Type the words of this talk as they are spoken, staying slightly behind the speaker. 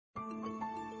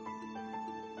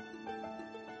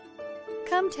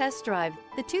Come test drive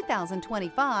the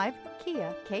 2025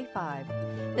 Kia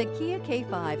K5. The Kia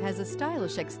K5 has a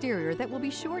stylish exterior that will be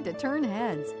sure to turn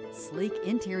heads, sleek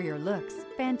interior looks,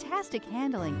 fantastic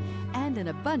handling, and an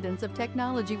abundance of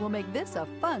technology will make this a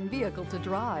fun vehicle to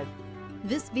drive.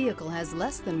 This vehicle has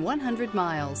less than 100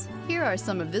 miles. Here are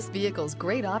some of this vehicle's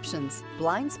great options: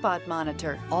 blind spot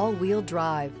monitor, all-wheel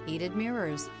drive, heated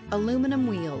mirrors, aluminum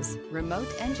wheels,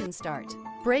 remote engine start,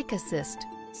 brake assist,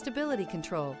 stability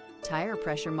control, tire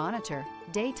pressure monitor,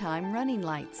 daytime running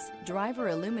lights, driver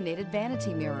illuminated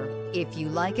vanity mirror. If you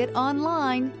like it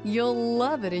online, you'll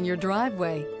love it in your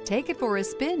driveway. Take it for a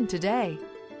spin today.